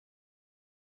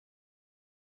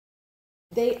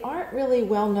They aren't really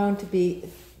well known to be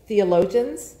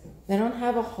theologians. They don't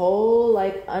have a whole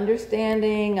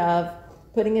understanding of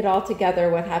putting it all together,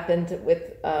 what happened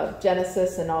with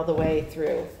Genesis and all the way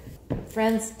through.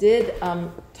 Friends did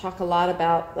talk a lot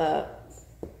about the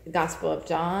Gospel of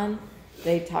John.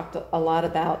 They talked a lot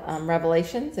about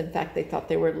Revelations. In fact, they thought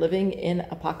they were living in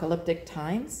apocalyptic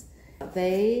times.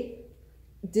 They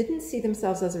didn't see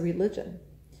themselves as a religion.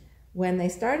 When they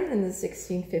started in the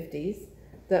 1650s,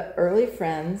 the early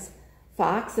Friends,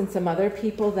 Fox and some other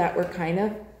people that were kind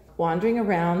of wandering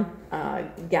around,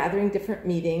 gathering different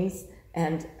meetings,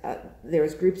 and there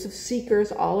was groups of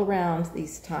seekers all around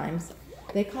these times.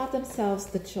 They called themselves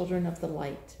the Children of the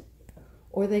Light,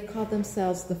 or they called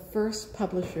themselves the first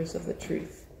publishers of the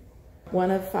truth.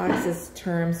 One of Fox's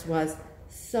terms was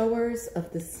sowers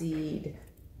of the seed.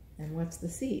 And what's the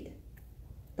seed?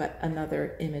 But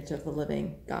another image of the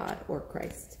living God or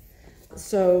Christ.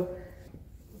 So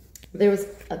there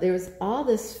was all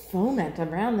this foment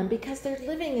around them because they're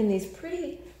living in these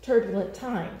pretty turbulent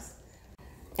times.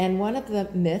 And one of the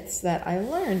myths that I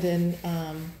learned in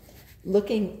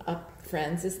looking up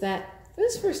Friends is that for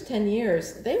those first 10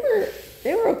 years, they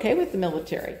were okay with the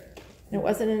military. And it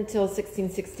wasn't until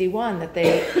 1661 that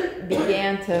they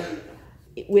began to,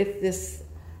 with this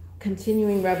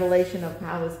continuing revelation of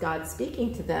how was God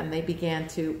speaking to them, they began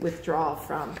to withdraw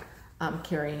from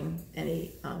carrying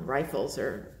any rifles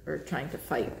or trying to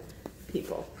fight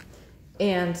people.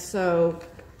 And so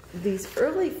these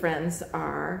early Friends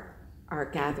are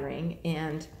gathering,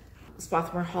 and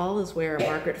Swarthmore Hall is where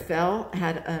Margaret Fell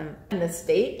had an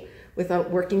estate with a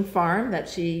working farm that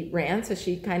she ran, so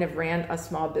she kind of ran a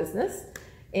small business,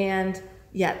 and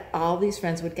yet all these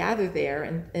Friends would gather there,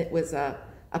 and it was a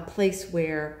place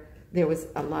where there was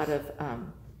a lot of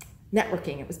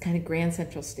networking. It was kind of Grand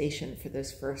Central Station for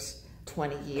those first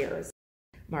 20 years.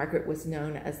 Margaret was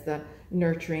known as the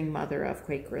nurturing mother of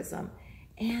Quakerism.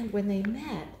 And when they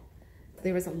met,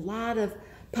 there was a lot of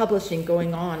publishing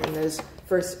going on in those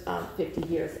first 50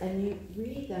 years. And you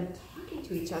read them talking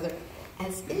to each other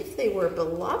as if they were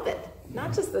beloved.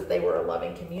 Not just that they were a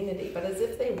loving community, but as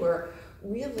if they were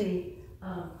really,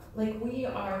 like we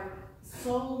are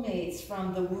soulmates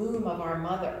from the womb of our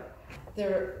mother.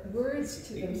 Their words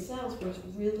to themselves were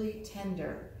really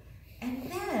tender.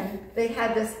 And then they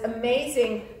had this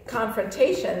amazing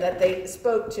confrontation that they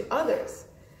spoke to others.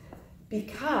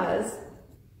 Because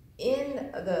in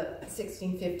the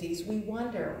 1650s, we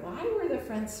wonder, why were the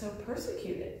Friends so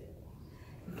persecuted?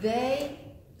 They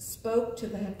spoke to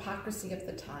the hypocrisy of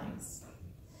the times.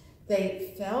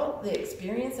 They felt the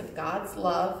experience of God's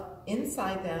love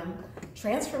inside them,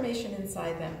 transformation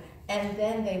inside them, and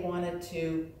then they wanted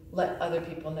to let other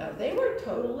people know. They were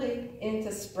totally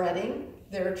into spreading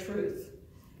their truth.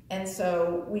 And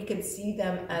so we can see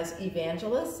them as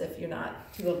evangelists, if you're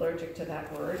not too allergic to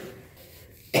that word.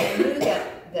 They knew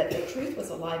that the truth was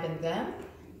alive in them,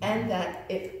 and that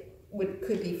it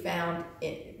could be found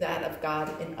in that of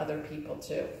God in other people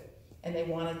too. And they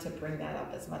wanted to bring that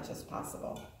up as much as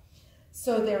possible.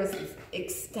 So there was this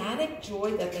ecstatic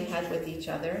joy that they had with each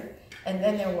other, and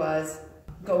then there was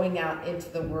going out into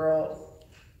the world.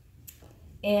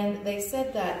 And they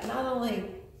said that not only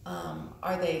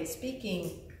are they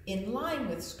speaking in line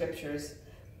with scriptures,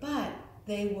 but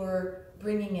they were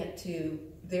bringing it to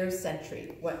their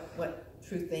century, what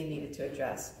truth they needed to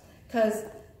address. Because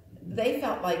they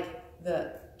felt like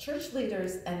the church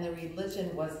leaders and the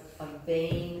religion was a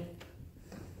vain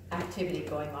activity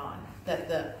going on, that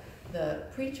the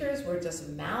preachers were just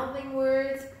mouthing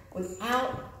words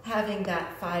without having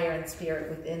that fire and spirit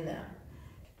within them.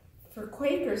 For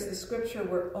Quakers, the scripture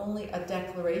were only a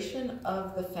declaration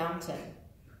of the fountain,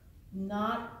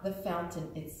 not the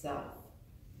fountain itself.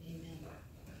 Amen.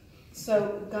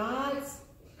 So God's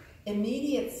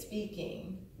immediate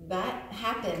speaking, that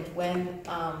happened when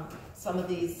some of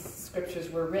these scriptures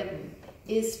were written,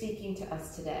 is speaking to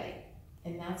us today.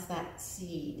 And that's that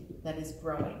seed that is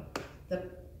growing, the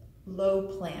low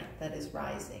plant that is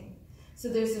rising. So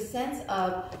there's a sense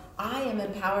of, I am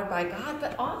empowered by God,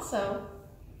 but also,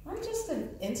 I'm just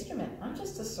an instrument. I'm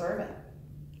just a servant.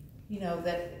 You know,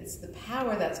 that it's the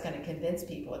power that's going to convince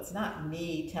people. It's not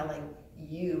me telling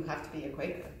you have to be a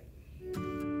Quaker.